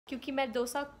क्योंकि मैं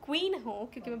डोसा क्वीन हूँ,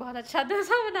 क्योंकि मैं बहुत अच्छा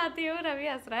डोसा बनाती हूँ। रवि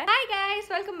हंस रहा है। Hi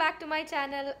guys, welcome back to my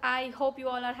channel. I hope you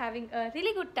all are having a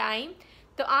really good time.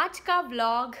 तो आज का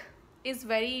vlog is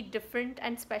very different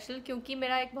and special, क्योंकि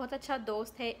मेरा एक बहुत अच्छा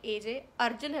दोस्त है एजे,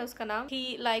 अर्जुन है उसका नाम।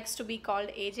 He likes to be called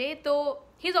एजे। तो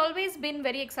he is always been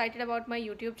very excited about my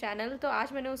YouTube channel. तो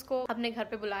आज मैंने उसको अपने घर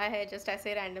पे बुलाया है, जस्ट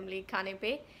ऐसे रैंडमली खाने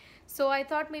पे। सो आई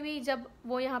थॉट मे बी जब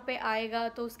वो यहाँ पे आएगा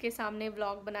तो उसके सामने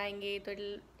व्लॉग बनाएंगे, तो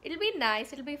it'll be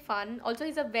nice, it'll be fun. Also,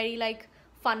 he's a very like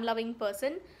fun-loving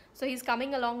person. So he's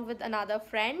coming along with another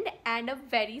friend and a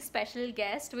very special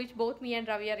guest, which both me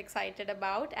and Ravi are excited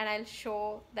about. And I'll show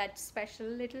that special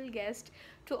little guest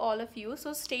to all of you.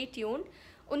 So stay tuned.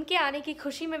 उनके आने की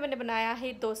खुशी में मैंने बनाया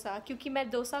है डोसा, क्योंकि मैं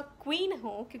डोसा क्वीन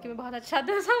हूँ, क्योंकि मैं बहुत अच्छा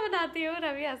डोसा बनाती हूँ।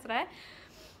 रवि हंस रहा है।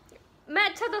 मैं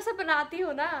अच्छा डोसा बनाती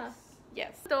हूँ ना।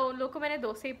 Yes. तो उन लोगों को मैंने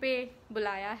डोसे पे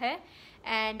बुलाया है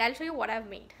and I'll show you what I've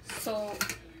made. So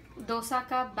dosa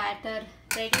का बैटर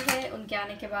रेडी है। उनके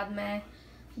आने के बाद मैं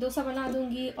डोसा बना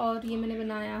दूंगी। और ये मैंने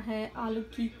बनाया है आलू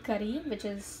की करी, which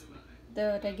is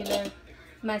the regular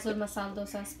Mysore masala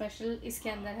dosa special. इसके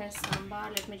अंदर है sambar.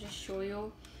 Let me just show you.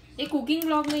 ये कुकिंग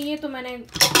व्लॉग नहीं है, तो मैंने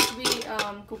कुछ भी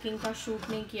कुकिंग का शूट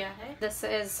नहीं किया है। This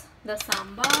is the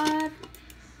sambar.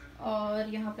 और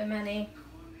यहाँ पे मैंने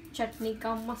चटनी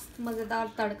का मस्त मज़ेदार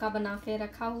तड़का बना के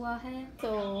रखा हुआ है। तो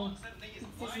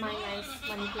this is my nice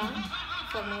money plant.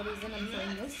 For no reason I am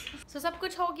doing this. सो सब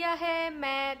कुछ हो गया है।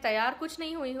 मैं तैयार कुछ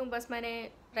नहीं हुई हूँ, बस मैंने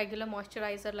रेगुलर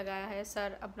मॉइस्चराइज़र लगाया है,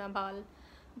 सर अपना बाल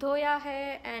धोया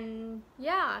है। एंड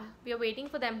या we are waiting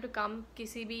for them to come.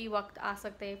 किसी भी वक्त आ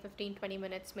सकते हैं, 15-20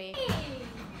 मिनट्स में।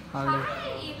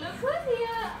 हाय, look whose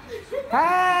here.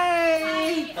 Hi,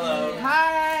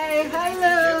 hi,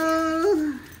 hello.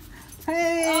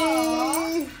 Hey!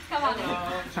 Oh, come on.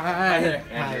 Hi.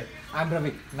 Hi. I'm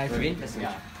Ravi. Nice to meet you.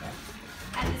 Yeah.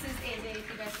 And this is AJ, if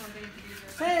you guys want to introduce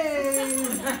yourself.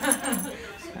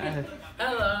 Hey!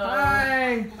 Hello.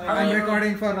 Hi. I'm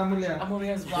recording for Amullya.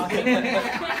 Amulya's vlogging.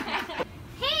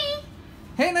 Hey!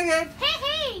 Hey, Nugget. Hey,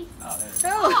 hey! Oh.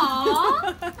 Aww!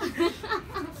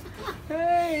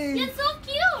 Hey. You're so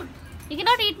cute! You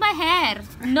cannot eat my hair.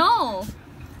 No!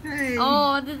 Hey.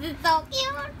 Oh, this is so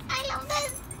cute! I love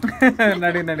this!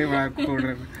 Nadi, So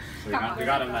we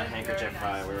got him that handkerchief.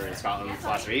 We were in Scotland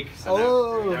last week. So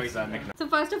now he's making. So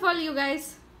first of all, you guys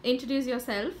introduce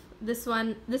yourself. This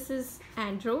is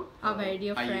Andrew, our very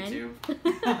dear friend. YouTube.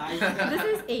 This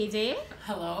is AJ.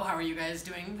 Hello, how are you guys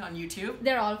doing on YouTube?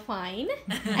 They're all fine.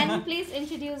 And please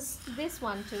introduce this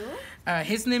one too.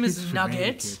 His name is He's Nugget.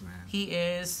 really cute, man. He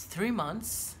is 3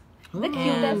 months. The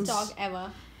cutest dog ever.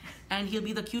 And he'll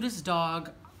be the cutest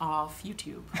dog of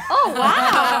YouTube. Oh wow!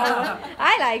 I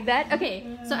like that. Okay,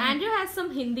 so Andrew has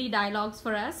some Hindi dialogues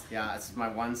for us. Yeah, it's my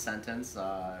one sentence.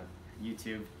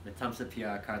 YouTube. The thumbs up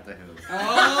here, karta hu.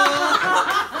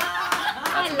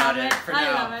 I love it. For I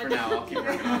now. love it. For now, I'll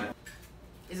keep working on it.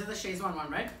 Is it the Szechuan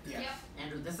one, right? Yeah. Yep.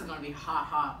 Andrew, this is gonna be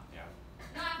hot. Yeah.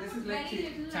 No, I This put is like very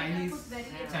little, Chinese. I put very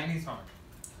little. Chinese hot.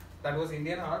 That was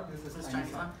Indian hot. This This is is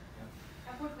Chinese Chinese hot.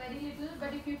 I put very little,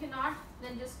 but if you cannot,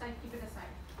 then just like keep it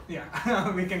aside.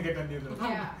 Yeah, we can get a new look.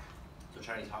 Yeah. So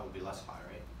Chinese hot would be less hot,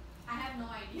 right? I have no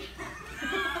idea.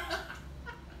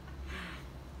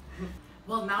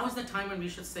 Well, now is the time when we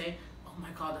should say, oh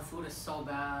my god, the food is so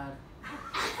bad.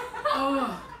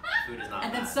 Oh. Food is not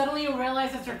And then bad. suddenly you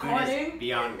realize it's Food is recording.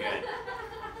 beyond good.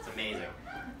 It's amazing.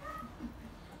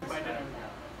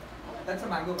 That's a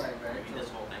mango vibe, I right? mean, this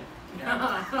whole thing.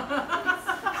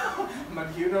 But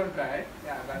you don't try.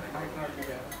 Yeah, that might not be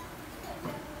there.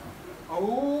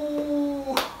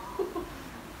 Oh!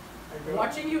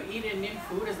 Watching you eat Indian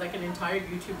food is like an entire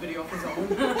YouTube video of his own.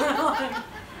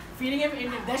 Feeding him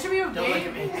Indian. There should be a Don't look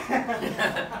game at me.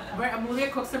 where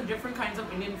Amulya cooks some different kinds of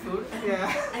Indian food.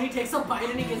 Yeah. And he takes a bite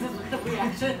and he gives his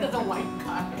reaction as a white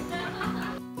guy.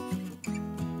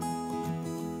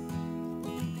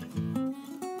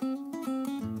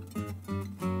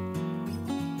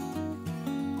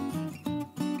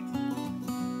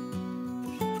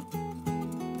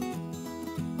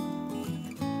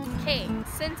 Okay,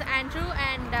 since Andrew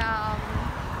and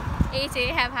AJ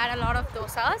have had a lot of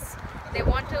dosas, they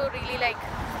want to really like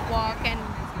walk and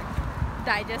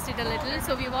digest it a little.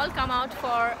 So we've all come out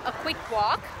for a quick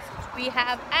walk. We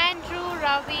have Andrew,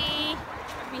 Ravi,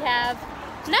 we have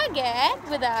Nugget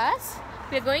with us.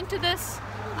 We're going to this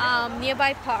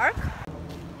nearby park.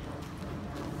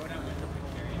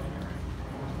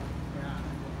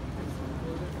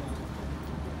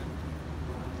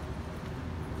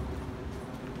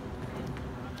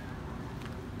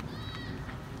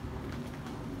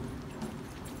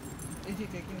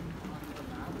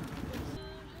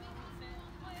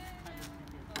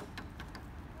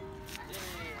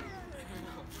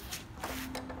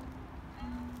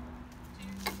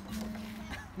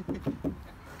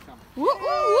 Woo,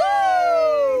 woo,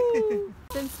 woo.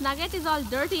 Since Nugget is all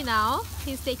dirty now,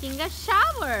 he's taking a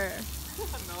shower.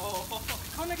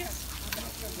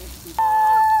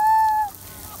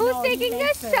 Who's taking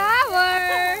a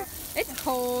shower? It's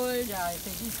cold. Yeah, I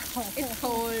think he's cold. It's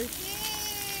cold.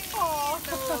 Oh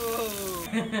no.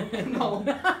 No.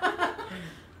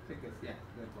 Yeah,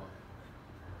 good boy.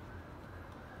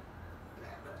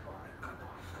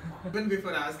 Even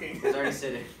before asking. He's already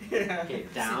sitting. Yeah. Okay,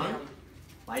 down.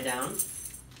 Lie down.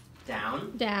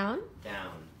 Down. Down.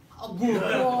 Down. Oh, good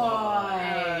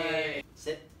boy.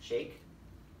 Sit. Shake.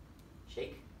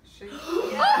 Shake. Shake.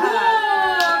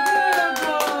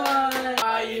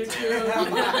 You too.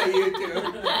 Yeah, you too.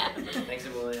 Thanks,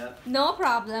 Amullya. No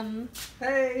problem.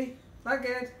 Hey,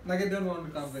 Nugget. Nugget don't want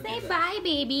to come with Say you. bye,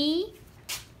 baby.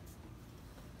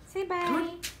 Say bye.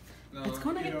 No, Let's go,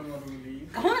 you Nugget. don't want to leave.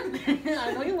 Come on.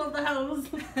 I know you love the house.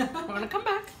 We're gonna come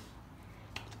back.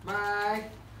 Bye.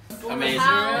 Amazing.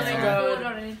 House, Really or good. food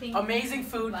or anything. Amazing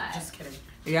food. Bye. Just kidding.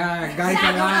 Yeah, guys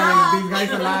are lying. These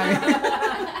guys are lying.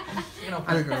 You know,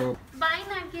 I'll go. Bye,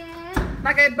 Nugget.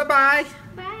 Nugget, bye-bye.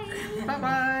 Bye.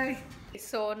 Bye-bye.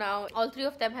 So now all three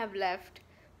of them have left.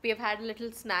 We have had a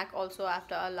little snack also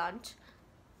after our lunch.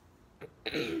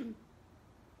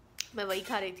 मैं वही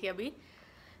खा रही थी अभी.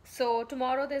 So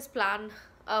tomorrow there's plan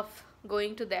of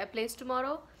going to their place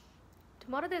tomorrow.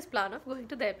 Tomorrow there's plan of going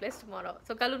to their place tomorrow.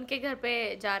 So कल उनके घर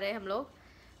पे जा रहे हैं हम लोग.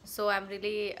 So I'm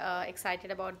really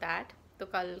excited about that. तो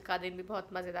कल का दिन भी बहुत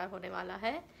मज़ेदार होने वाला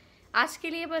है. आज के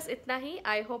लिए बस इतना ही.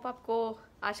 आई होप आपको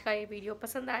आज का ये वीडियो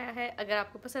पसंद आया है. अगर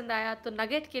आपको पसंद आया तो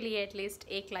नगेट के लिए एटलीस्ट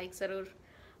एक लाइक ज़रूर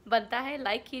बनता है.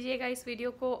 लाइक कीजिएगा इस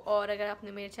वीडियो को. और अगर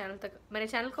आपने मेरे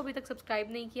चैनल को अभी तक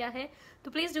सब्सक्राइब नहीं किया है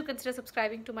तो please do consider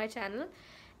subscribing to my channel.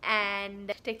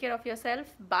 And take care of your self.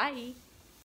 Bye.